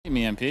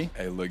me, MP.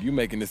 Hey, look, you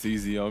making this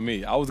easy on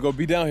me. I was going to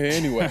be down here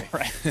anyway.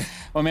 Right.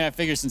 Well, man, I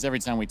figure since every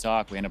time we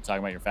talk, we end up talking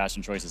about your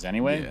fashion choices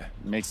anyway, Yeah.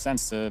 it makes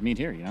sense to meet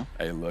here, you know?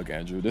 Hey, look,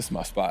 Andrew, this is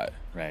my spot.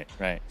 Right,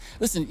 right.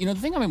 Listen, the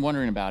thing I've been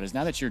wondering about is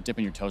now that you're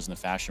dipping your toes in the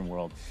fashion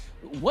world,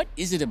 what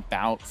is it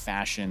about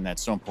fashion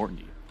that's so important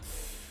to you?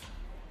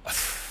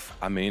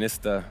 I mean, it's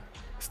the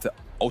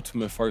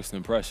ultimate first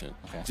impression.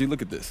 Okay. Gee,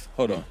 look at this.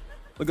 Hold on.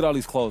 Look at all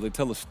these clothes. They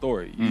tell a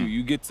story.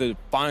 You get to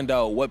find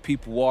out what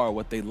people are,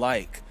 what they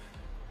like,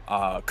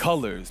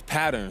 colors,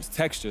 patterns,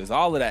 textures,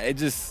 all of that. It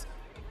just,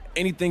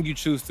 anything you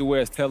choose to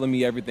wear is telling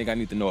me everything I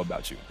need to know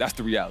about you. That's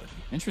the reality.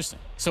 Interesting.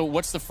 So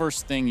what's the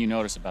first thing you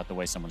notice about the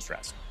way someone's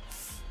dressed?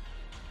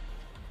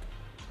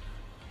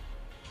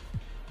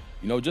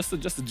 Just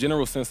a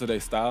general sense of their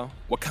style.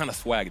 What kind of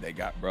swag they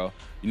got, bro?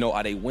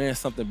 Are they wearing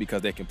something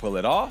because they can pull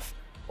it off,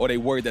 or they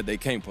worried that they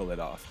can't pull it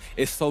off?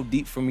 It's so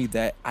deep for me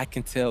that I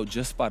can tell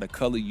just by the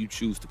color you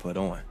choose to put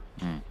on.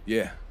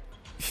 Yeah.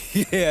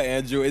 Yeah,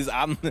 Andrew,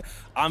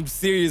 I'm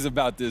serious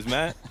about this,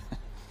 man.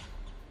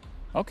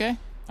 Okay,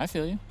 I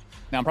feel you.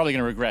 Now, I'm probably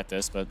going to regret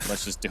this, but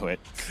let's just do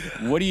it.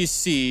 What do you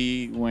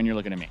see when you're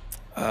looking at me?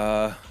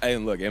 Hey,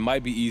 look, it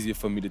might be easier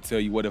for me to tell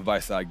you what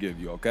advice I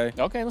give you, okay?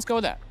 Okay, let's go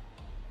with that.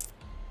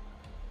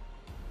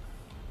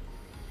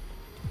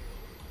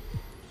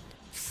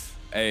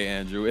 Hey,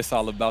 Andrew, it's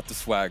all about the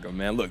swagger,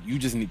 man. Look, you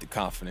just need the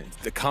confidence.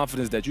 The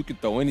confidence that you can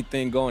throw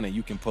anything on and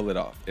you can pull it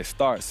off. It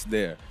starts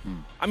there.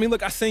 I mean,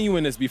 look, I seen you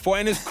in this before,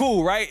 and it's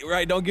cool, right?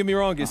 Right? Don't get me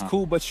wrong, it's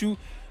cool, but you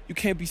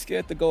can't be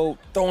scared to go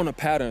throw on a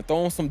pattern,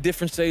 throw on some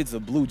different shades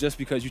of blue just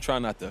because you try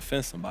not to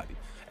offend somebody.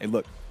 Hey,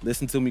 look,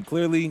 listen to me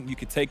clearly. You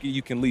can take it,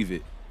 you can leave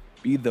it.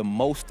 Be the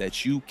most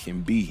that you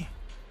can be.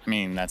 I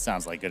mean, that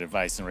sounds like good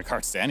advice in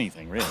regards to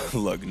anything, really.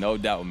 Look, no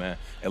doubt, man.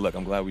 Hey, look,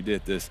 I'm glad we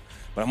did this,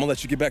 but I'm gonna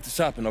let you get back to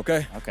shopping,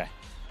 okay? Okay.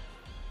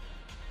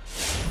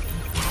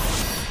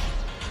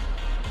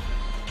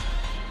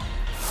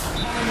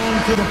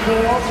 To the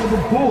floor for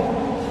the Bulls.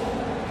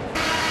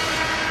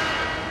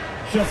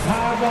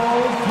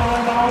 Chicago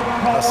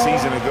timeout call. A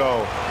season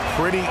ago,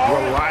 pretty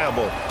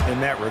reliable in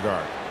that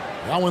regard.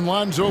 Now when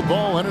Lonzo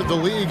Ball entered the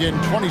league in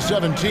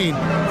 2017,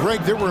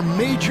 Greg, there were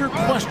major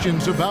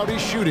questions about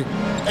his shooting.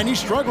 And he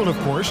struggled, of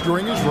course,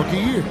 during his rookie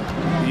year.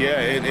 Yeah,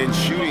 and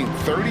shooting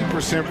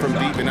 30% from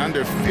deep and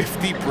under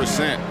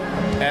 50%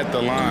 at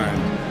the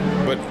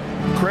line. But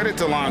credit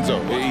to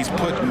Lonzo. He's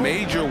put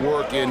major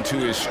work into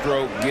his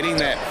stroke, getting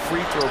that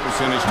free throw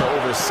percentage to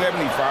over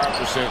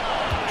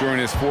 75% during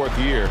his fourth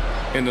year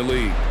in the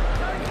league.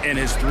 And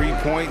his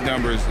three-point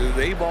numbers,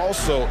 they've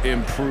also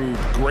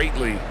improved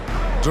greatly.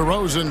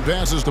 DeRozan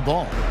passes the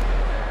ball.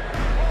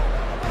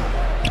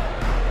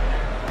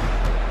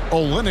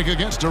 Olynyk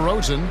against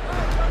DeRozan.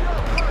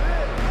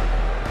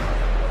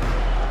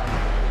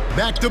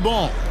 Back to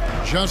ball.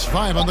 Just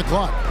 5 on the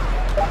clock.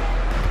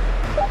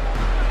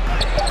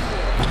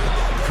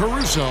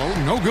 Caruso,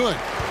 no good.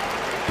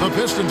 The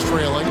Pistons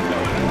trailing.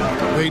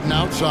 Payton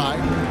outside.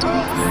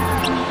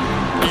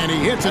 And he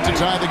hits it to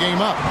tie the game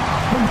up.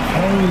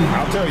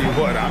 I'll tell you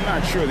what, I'm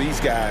not sure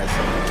these guys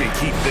can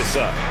keep this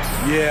up.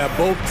 Yeah,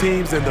 both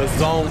teams in the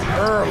zone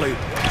early.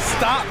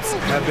 Stops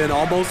have been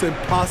almost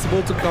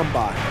impossible to come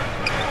by.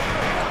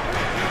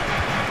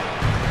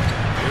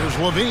 Here's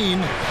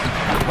Levine.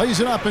 Plays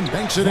it up and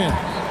banks it in.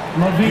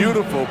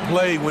 Beautiful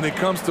play when it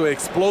comes to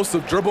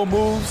explosive dribble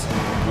moves.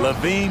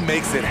 Levine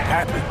makes it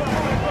happen.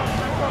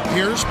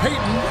 Here's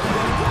Payton.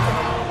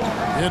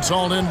 It's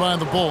hauled in by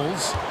the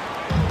Bulls.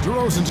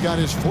 DeRozan's got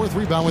his 4th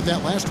rebound with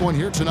that last one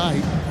here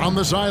tonight. On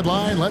the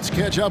sideline, let's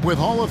catch up with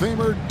Hall of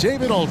Famer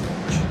David Aldridge.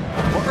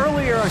 Well,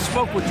 earlier I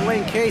spoke with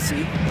Dwayne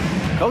Casey.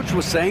 Coach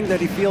was saying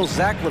that he feels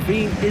Zach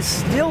LaVine is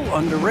still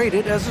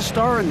underrated as a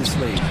star in this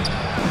league.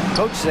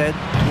 Coach said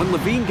when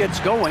LaVine gets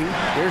going,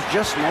 there's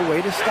just no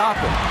way to stop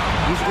him.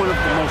 He's one of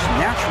the most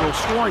natural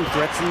scoring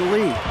threats in the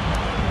league.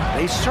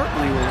 They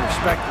certainly will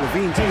respect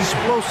LaVine's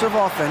explosive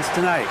offense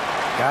tonight.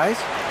 Guys?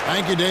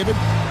 Thank you, David.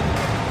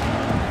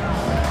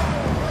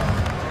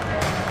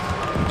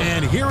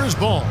 And here is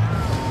Ball.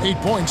 8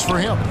 points for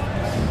him.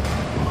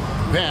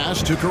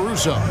 Pass to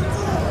Caruso.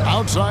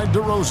 Outside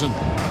DeRozan.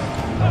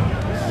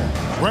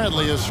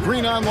 Bradley, a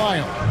screen on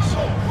Lyles.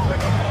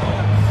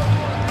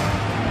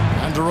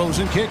 And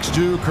DeRozan kicks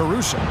to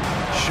Caruso.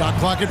 Shot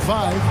clock at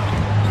 5.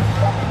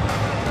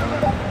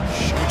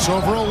 Shoots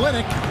over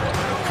Olynyk.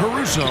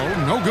 Caruso,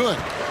 no good.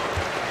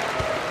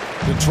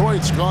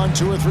 Detroit's gone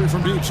 2 or 3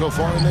 from deep so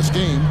far in this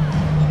game.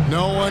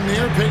 No one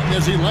near Payton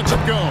as he lets it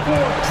go.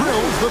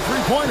 Drills the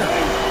three-pointer.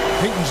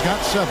 Payton's got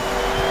 7.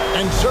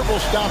 And several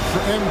stops for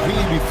MP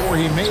before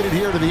he made it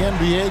here to the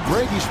NBA.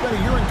 Greg, he spent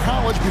a year in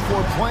college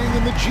before playing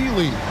in the G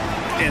League.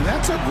 And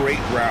that's a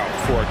great route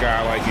for a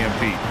guy like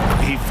MP.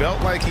 He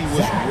felt like he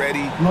was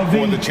ready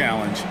for the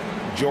challenge.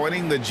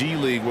 Joining the G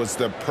League was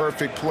the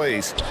perfect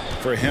place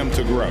for him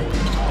to grow.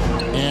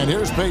 And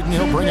here's Payton.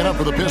 He'll bring it up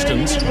for the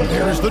Pistons.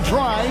 Here's the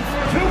drive.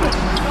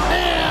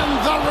 And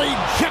the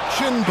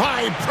rejection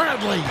by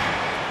Bradley.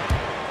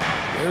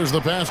 There's the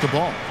pass to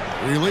Ball.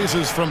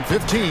 Releases from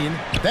 15.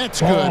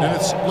 That's good. And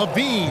it's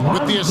LaVine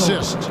with the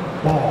assist.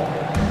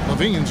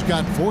 Levine's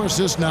got 4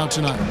 assists now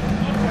tonight.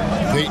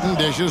 Payton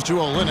dishes to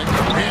Olynyk,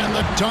 and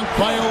the dunk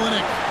by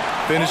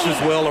Olynyk. Finishes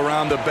well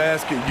around the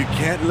basket. You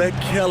can't let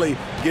Kelly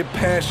get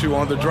past you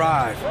on the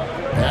drive.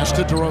 Pass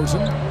to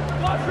DeRozan.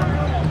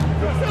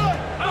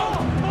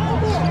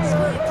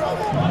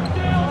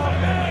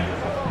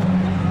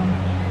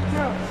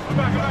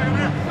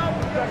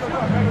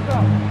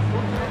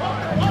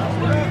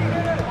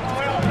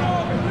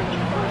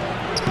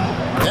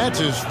 That's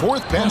his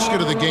 4th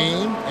basket of the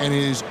game, and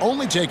he's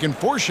only taken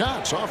 4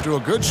 shots. Off to a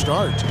good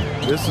start.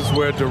 This is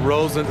where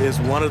DeRozan is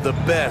one of the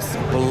best.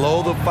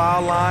 Below the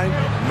foul line,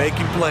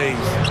 making plays.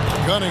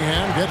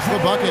 Cunningham gets the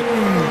bucket.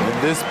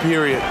 In this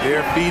period,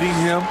 they're feeding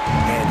him,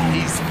 and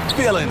he's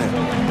feeling it.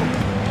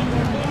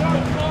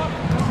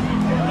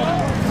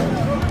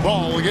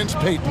 Ball against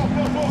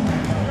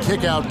Payton.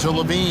 Kick out to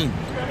Levine.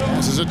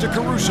 Passes it to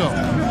Caruso.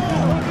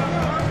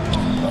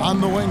 On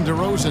the wing,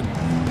 DeRozan.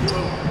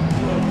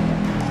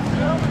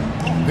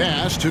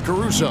 Pass to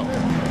Caruso.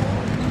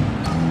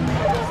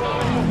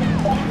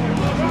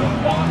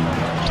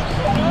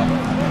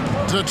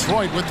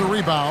 Detroit with the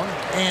rebound,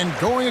 and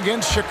going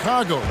against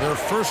Chicago, their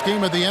first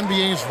game of the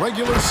NBA's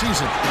regular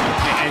season.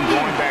 And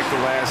going back to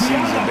last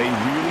season, they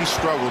really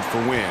struggled for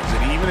wins.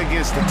 And even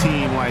against a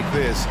team like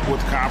this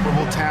with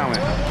comparable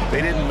talent,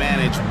 they didn't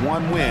manage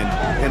 1 win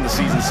in the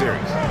season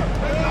series.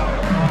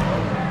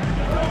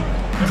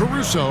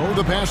 Caruso,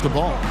 the pass to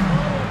Ball.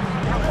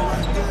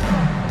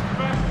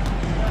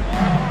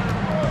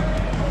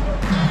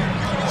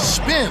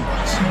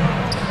 Spins.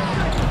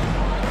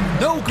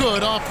 No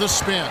good off the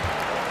spin.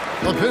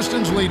 The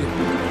Pistons lead it.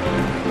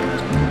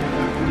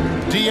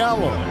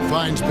 Diallo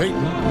finds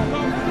Payton.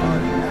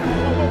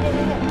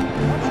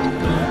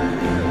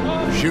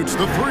 Shoots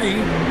the 3.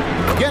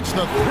 Gets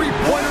the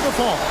 3-pointer to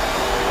fall.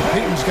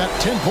 Payton's got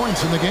 10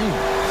 points in the game.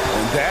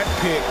 And that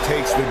pick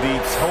takes the D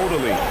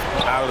totally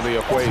out of the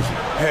equation.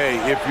 Hey,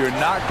 if you're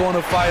not going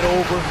to fight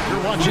over,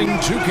 You're watching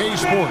 2K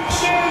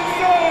Sports.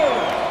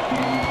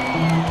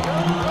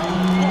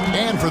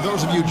 And for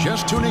those of you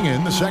just tuning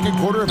in, the second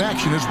quarter of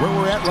action is where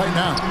we're at right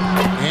now.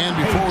 And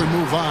before we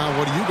move on,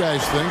 what do you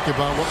guys think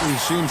about what we've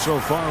seen so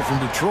far from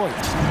Detroit?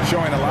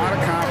 Showing a lot of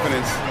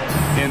confidence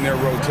in their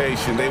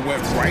rotation. They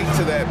went right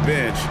to that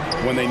bench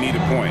when they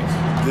needed points.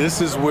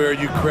 this is where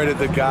you credit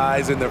the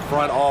guys in the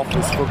front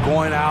office for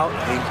going out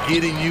and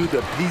getting you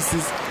the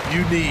pieces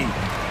you need.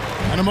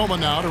 And a moment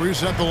now to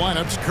reset the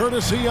lineups,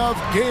 courtesy of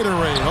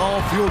Gatorade,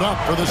 all fueled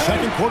up for the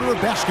second quarter of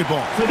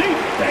basketball.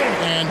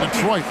 And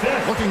Detroit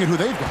looking at who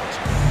they've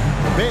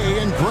got. Bay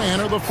and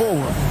Grant are the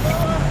forward.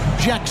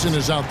 Jackson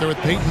is out there with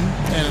Payton,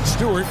 and it's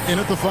Stewart in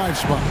at the 5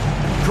 spot.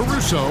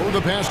 Caruso,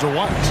 the pass to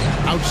White.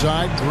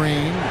 Outside,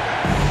 Green.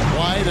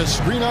 White, a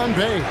screen on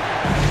Bay.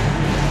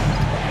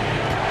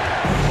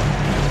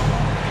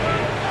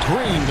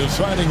 Green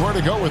deciding where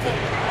to go with it.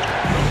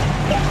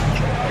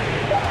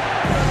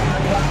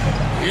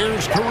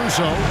 Here's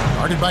Caruso,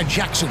 guarded by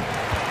Jackson.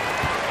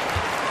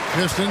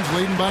 Pistons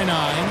leading by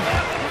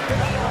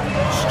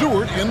 9.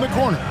 Stewart in the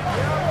corner.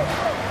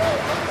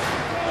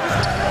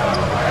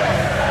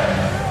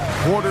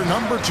 Quarter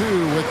number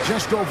 2 with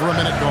just over a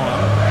minute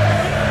gone.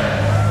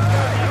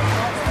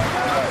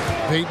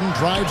 Payton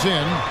drives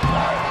in.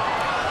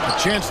 A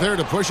chance there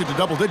to push it to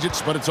double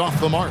digits, but it's off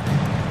the mark.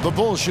 The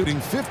Bulls shooting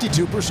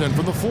 52%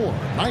 from the floor.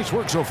 Nice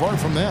work so far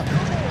from them.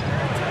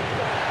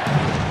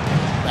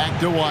 Back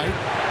to White.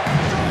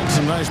 And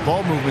some nice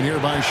ball movement here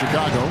by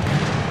Chicago.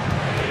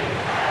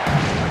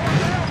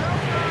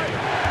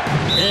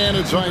 And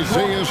it's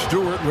Isaiah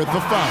Stewart with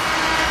the foul.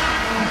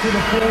 To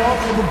the floor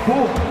for the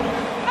Bulls.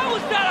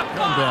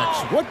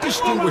 Comebacks. What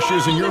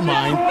distinguishes in your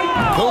mind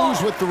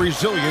those with the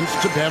resilience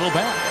to battle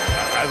back?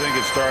 I think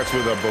it starts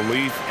with a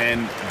belief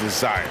and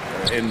desire.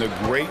 And the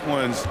great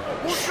ones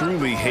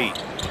truly hate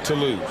to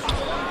lose.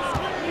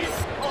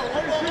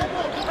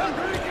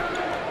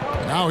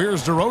 Now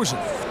here's DeRozan.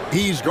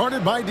 He's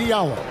guarded by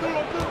Diallo.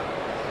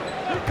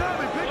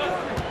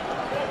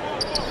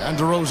 And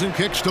DeRozan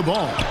kicks the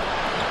ball.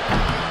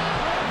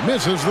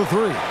 Misses the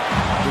 3.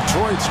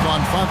 Detroit's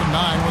gone 5 of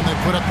 9 when they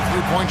put up the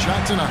 3-point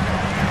shot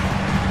tonight.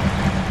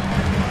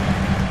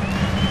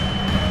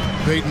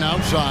 Payton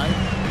outside.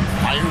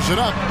 Fires it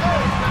up.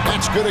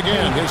 That's good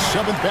again. His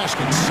 7th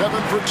basket.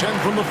 7 for 10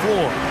 from the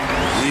floor.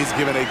 He's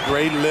given a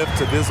great lift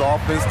to this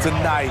offense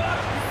tonight.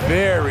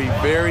 Very,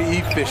 very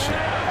efficient.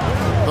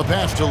 The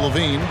pass to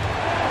Levine.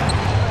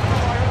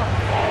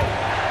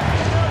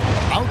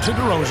 Out to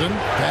DeRozan.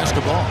 Pass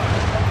the ball.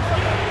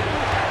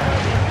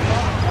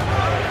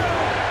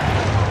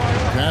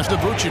 Pass to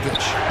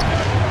Vucevic.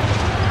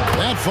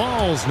 That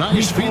falls.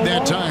 Nice feed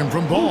that time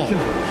from Ball.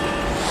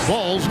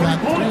 Ball's got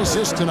 3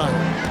 assists tonight.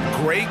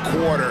 Great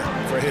quarter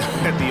for him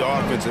at the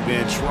offensive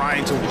end,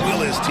 trying to will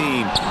his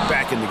team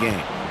back in the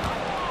game.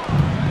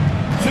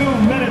 2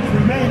 minutes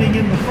remaining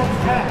in the first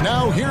half.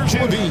 Now here's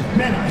Levine.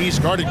 He's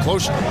guarded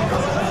closely.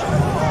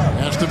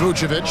 Pass to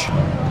Vucevic.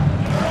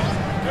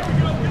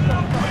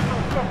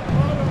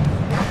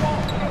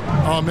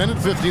 A minute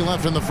 50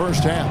 left in the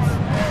first half.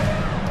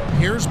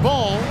 Here's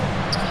Ball.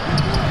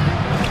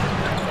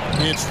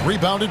 It's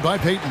rebounded by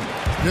Payton.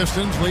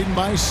 Pistons leading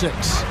by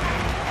 6.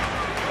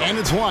 And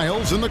it's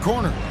Lyles in the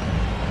corner.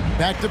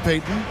 Back to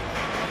Payton.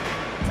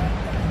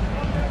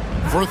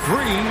 For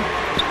 3.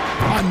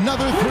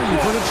 Another 3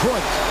 for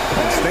Detroit.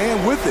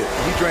 Staying with it.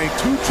 He drained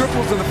 2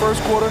 triples in the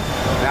first quarter.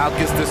 Now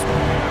gets this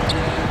one.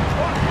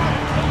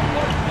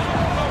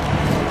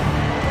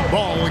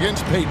 Ball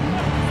against Payton.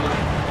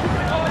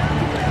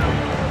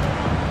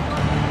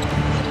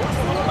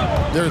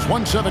 There's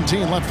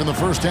 1:17 left in the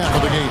first half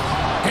of the game.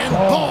 And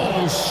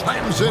Ball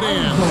slams it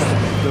in.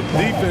 The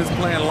defense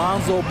playing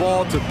Lonzo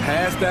Ball to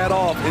pass that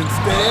off.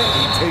 Instead,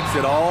 he takes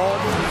it all.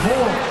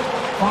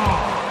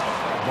 4-5.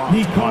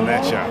 On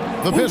that shot.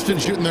 The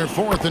Pistons shooting their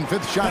 4th and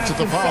 5th shots at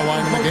the foul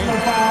line in the game.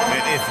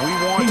 And if we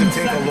want to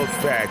take a look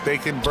back, they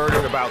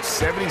converted about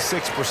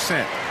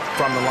 76%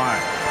 from the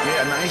line.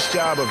 Yeah, a nice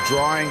job of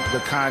drawing the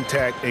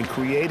contact and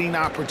creating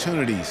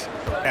opportunities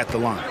at the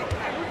line.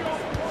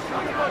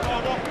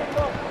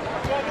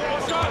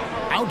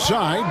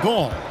 Outside,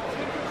 Ball.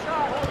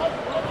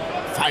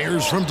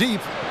 Fires from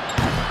deep.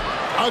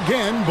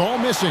 Again, Ball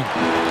missing.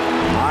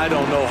 I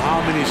don't know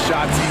how many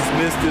shots he's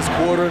missed this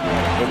quarter,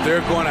 but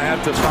they're going to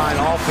have to find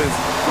offense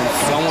from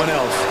someone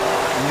else.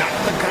 Not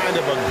the kind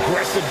of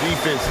aggressive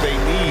defense they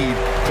need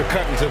to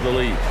cut into the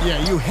lead.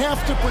 Yeah, you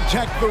have to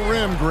protect the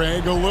rim,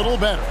 Greg, a little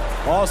better.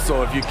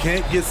 Also, if you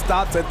can't get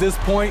stops at this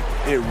point,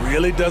 it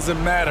really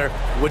doesn't matter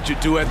what you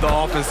do at the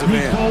offensive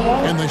end.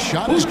 And the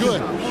shot is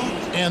good.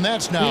 And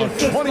that's now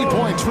 20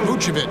 points for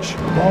Vucevic.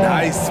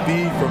 Nice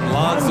speed from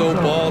Lonzo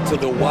Ball to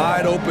the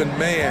wide open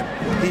man.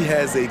 He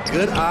has a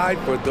good eye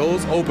for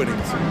those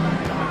openings.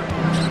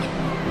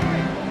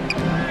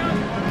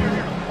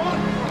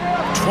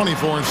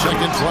 24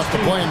 seconds left to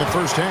play in the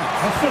first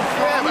half.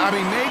 Yeah, I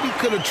mean, maybe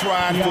could have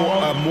tried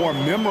for a more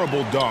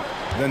memorable dunk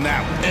than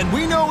that one. And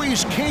we know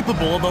he's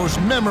capable of those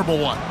memorable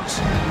ones.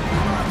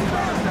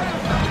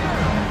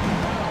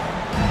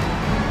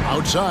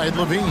 Outside,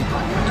 Levine.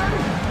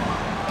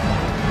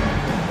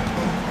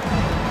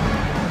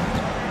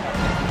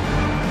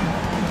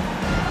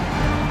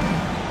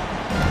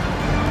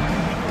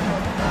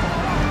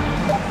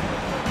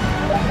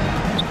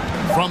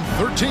 From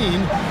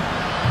 13.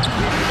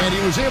 And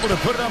he was able to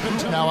put it up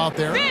into now out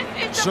there.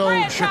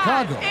 So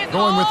Chicago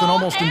going with an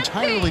almost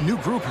entirely new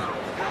group here.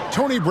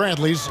 Tony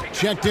Bradley's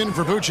checked in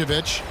for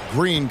Vucevic.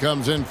 Green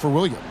comes in for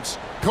Williams.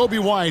 Kobe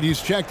White,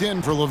 he's checked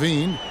in for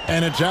Levine.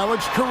 And it's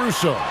Alex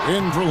Caruso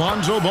in for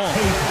Lonzo Ball.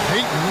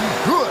 Payton,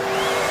 good.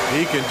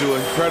 He can do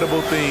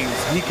incredible things.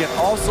 He can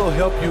also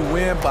help you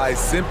win by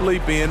simply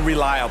being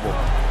reliable.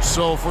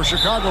 So for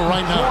Chicago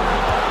right now,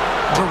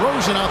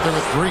 DeRozan out there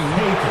with Green.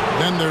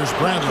 Then there's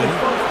Bradley.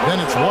 Then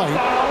it's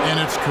White. And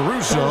it's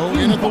Caruso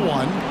in at the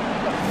 1.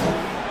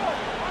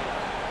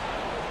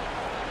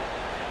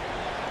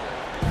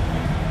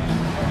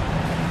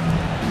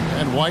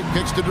 And White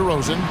kicks to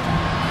DeRozan.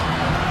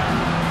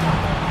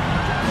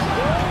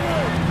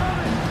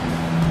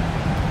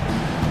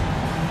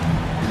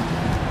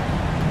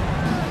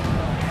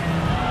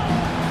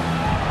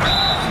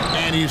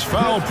 And he's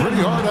fouled pretty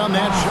hard on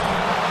that shot.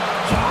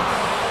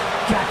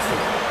 Jackson.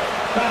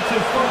 That's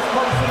his first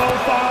personal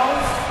foul.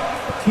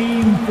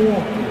 Team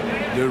 4.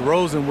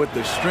 DeRozan with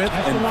the strength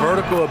and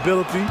vertical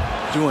ability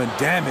doing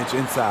damage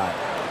inside.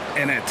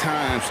 And at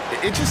times,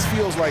 it just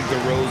feels like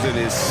DeRozan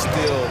is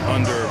still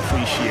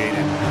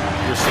underappreciated.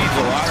 Receives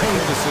a lot of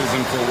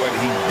criticism for what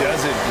he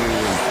doesn't do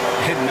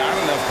and not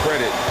enough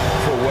credit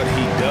for what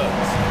he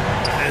does.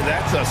 And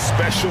that's a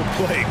special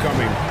play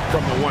coming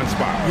from the 1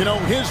 spot. You know,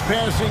 his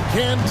passing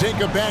can take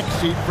a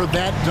backseat for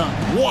that dunk.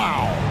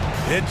 Wow.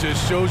 It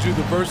just shows you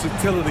the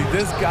versatility.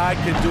 This guy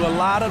can do a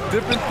lot of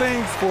different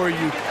things for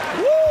you.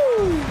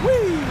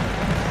 Woo-wee!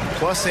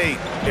 +8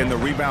 in the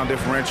rebound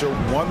differential.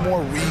 One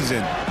more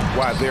reason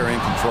why they're in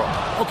control.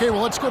 Okay,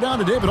 well, let's go down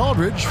to David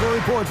Aldridge for a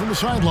report from the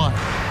sideline.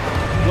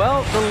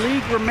 Well, the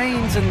league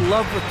remains in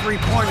love with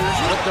three-pointers,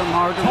 but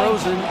DeMar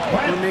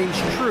DeRozan remains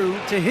true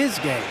to his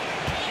game.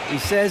 He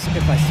says,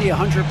 if I see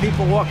 100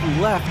 people walking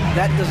left,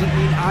 that doesn't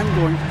mean I'm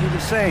going to do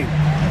the same.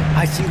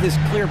 I see this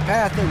clear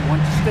path and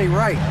want to stay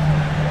right.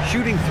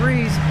 Shooting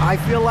threes, I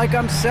feel like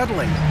I'm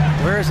settling,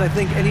 whereas I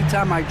think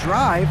anytime I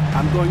drive,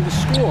 I'm going to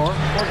score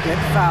or get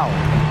fouled.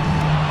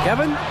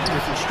 Kevin,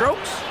 different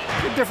strokes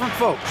for different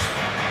folks.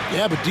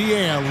 Yeah, but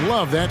D.A., I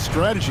love that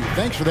strategy.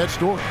 Thanks for that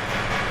story.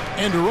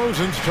 And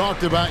DeRozan's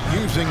talked about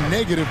using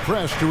negative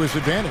press to his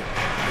advantage.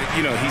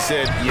 You know, he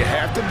said you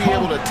have to be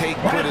able to take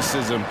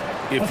criticism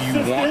if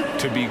you want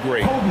to be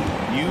great.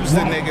 Use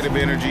the negative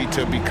energy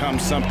to become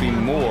something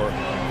more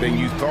than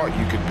you thought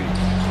you could be.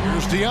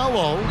 Here's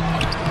Diallo.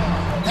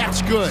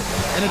 That's good.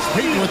 And it's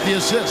Payton with the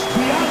assist.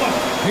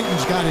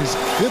 Payton's got his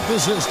 5th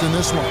assist in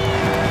this one.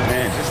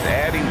 Man, just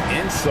adding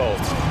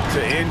insult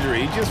to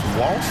injury. He just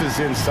waltzes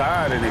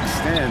inside and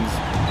extends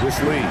this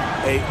lead.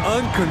 An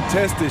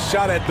uncontested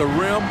shot at the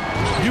rim,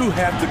 you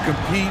have to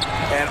compete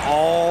at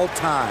all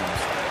times.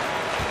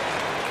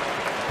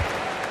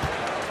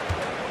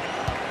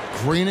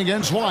 Green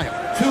against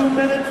Wyatt. 2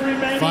 minutes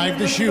remaining. 5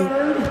 to shoot.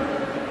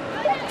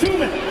 2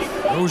 minutes.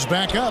 Goes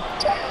back up.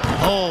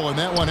 Oh, and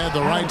that one had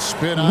the right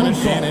spin on it,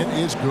 and it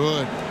is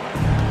good.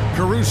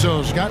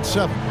 Caruso's got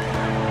 7.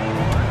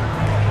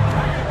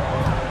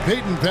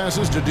 Payton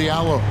passes to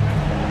Diallo.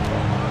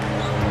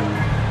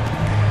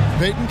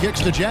 Payton kicks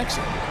to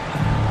Jackson.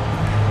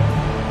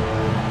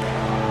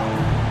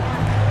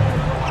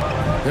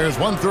 There's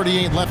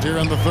 1:38 left here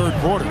in the third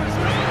quarter.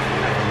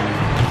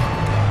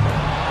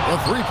 The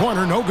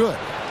three-pointer no good.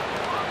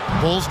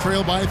 Bulls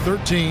trail by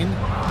 13.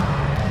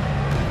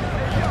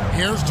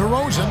 Here's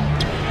DeRozan.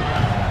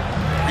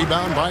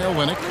 Rebound by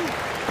Olynyk.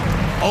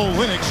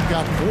 Olynyk's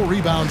got 4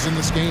 rebounds in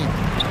this game.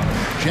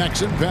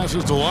 Jackson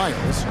passes to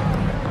Lyles.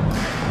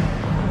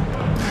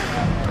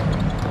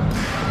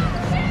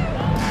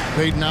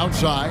 Payton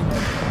outside.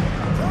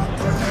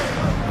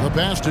 The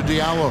pass to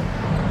Diallo.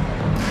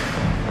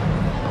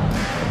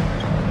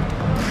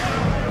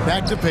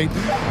 Back to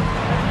Payton.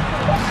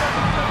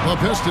 The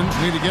Pistons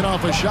need to get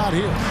off a shot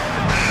here.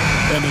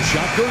 And the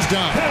shot goes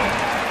down.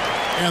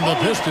 And the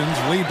Pistons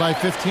lead by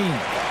 15.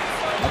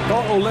 I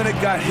thought Olynyk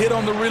got hit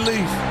on the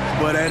release,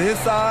 but at his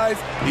size,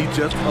 he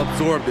just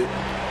absorbed it.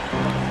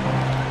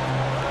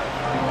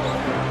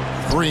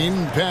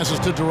 Green passes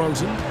to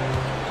DeRozan.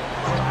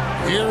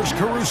 Here's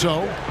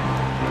Caruso.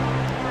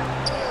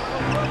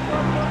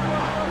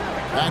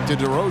 Back to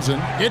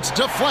DeRozan. It's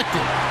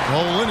deflected.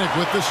 Olynyk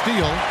with the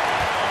steal.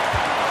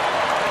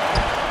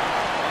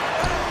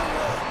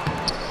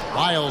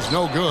 Lyles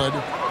no good.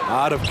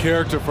 Out of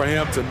character for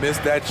him to miss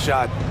that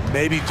shot.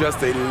 Maybe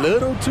just a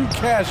little too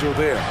casual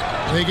there.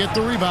 They get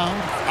the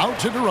rebound. Out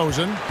to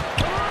DeRozan.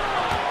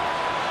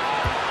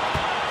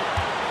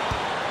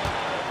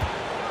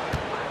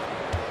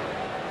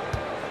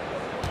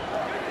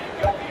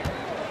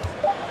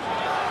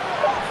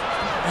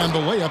 And the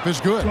layup is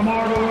good.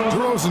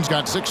 DeRozan's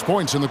got 6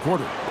 points in the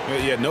quarter.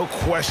 Yeah, no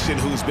question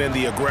who's been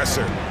the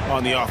aggressor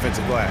on the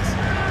offensive glass.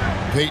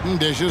 Payton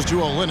dishes to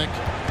Olynyk.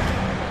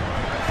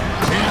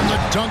 And the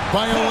dunk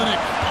by Olynyk.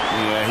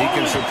 Yeah, he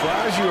can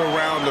surprise you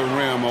around the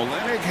rim.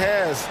 Olynyk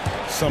has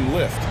some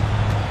lift.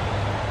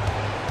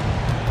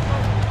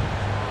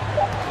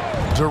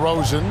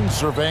 DeRozan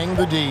surveying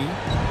the D.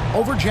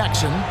 Over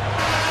Jackson.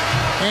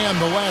 And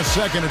the last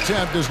second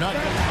attempt is not.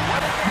 Yes,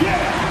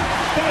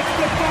 that's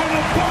the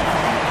final puck.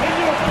 And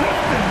your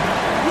Pistons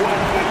win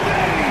the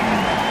game.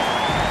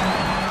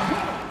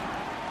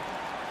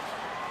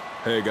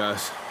 Hey,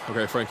 guys.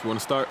 Okay, Frank, you want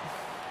to start?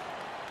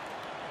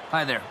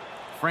 Hi there.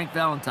 Frank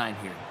Valentine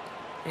here.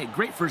 Hey,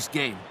 great first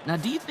game. Now,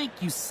 do you think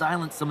you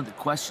silenced some of the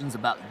questions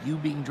about you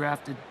being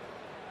drafted?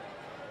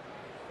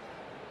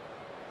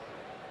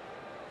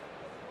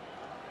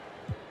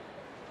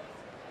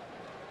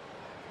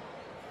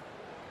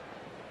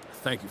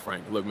 Thank you,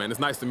 Frank. Look, man, it's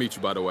nice to meet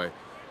you, by the way.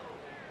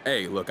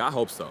 Hey, look, I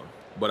hope so.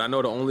 But I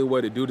know the only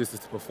way to do this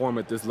is to perform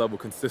at this level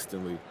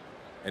consistently.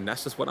 And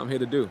that's just what I'm here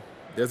to do.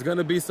 There's going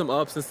to be some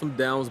ups and some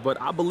downs, but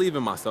I believe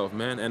in myself,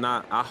 man. And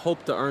I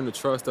hope to earn the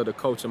trust of the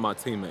coach and my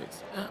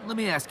teammates. Let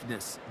me ask you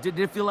this. Did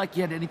it feel like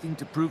you had anything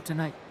to prove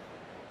tonight?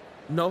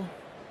 No,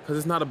 because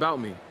it's not about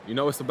me. You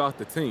know, it's about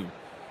the team.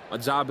 My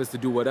job is to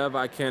do whatever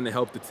I can to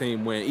help the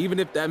team win, even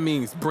if that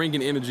means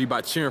bringing energy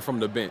by cheering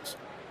from the bench.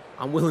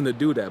 I'm willing to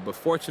do that, but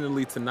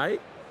fortunately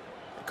tonight,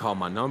 they called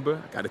my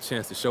number. I got a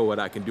chance to show what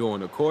I can do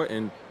on the court,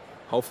 and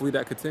hopefully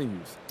that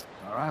continues.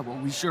 All right, well,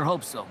 we sure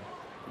hope so.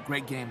 A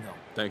great game, though.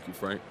 Thank you,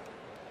 Frank.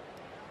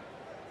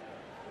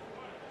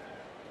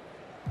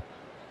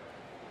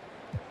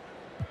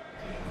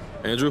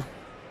 Andrew?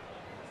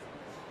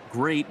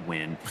 Great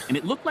win. And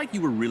it looked like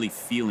you were really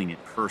feeling it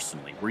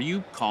personally. Were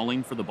you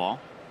calling for the ball?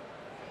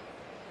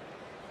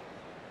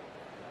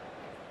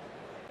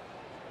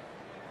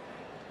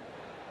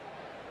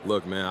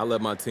 Look, man, I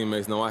let my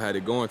teammates know I had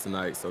it going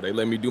tonight, so they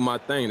let me do my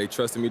thing. They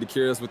trusted me to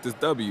carry us with this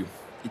W.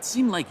 It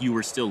seemed like you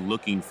were still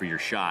looking for your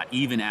shot,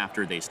 even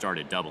after they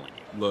started doubling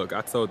you. Look, I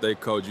told their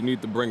coach, you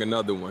need to bring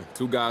another one.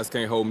 2 guys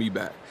can't hold me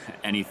back.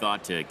 Any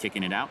thought to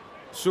kicking it out?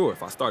 Sure,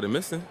 if I started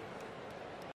missing.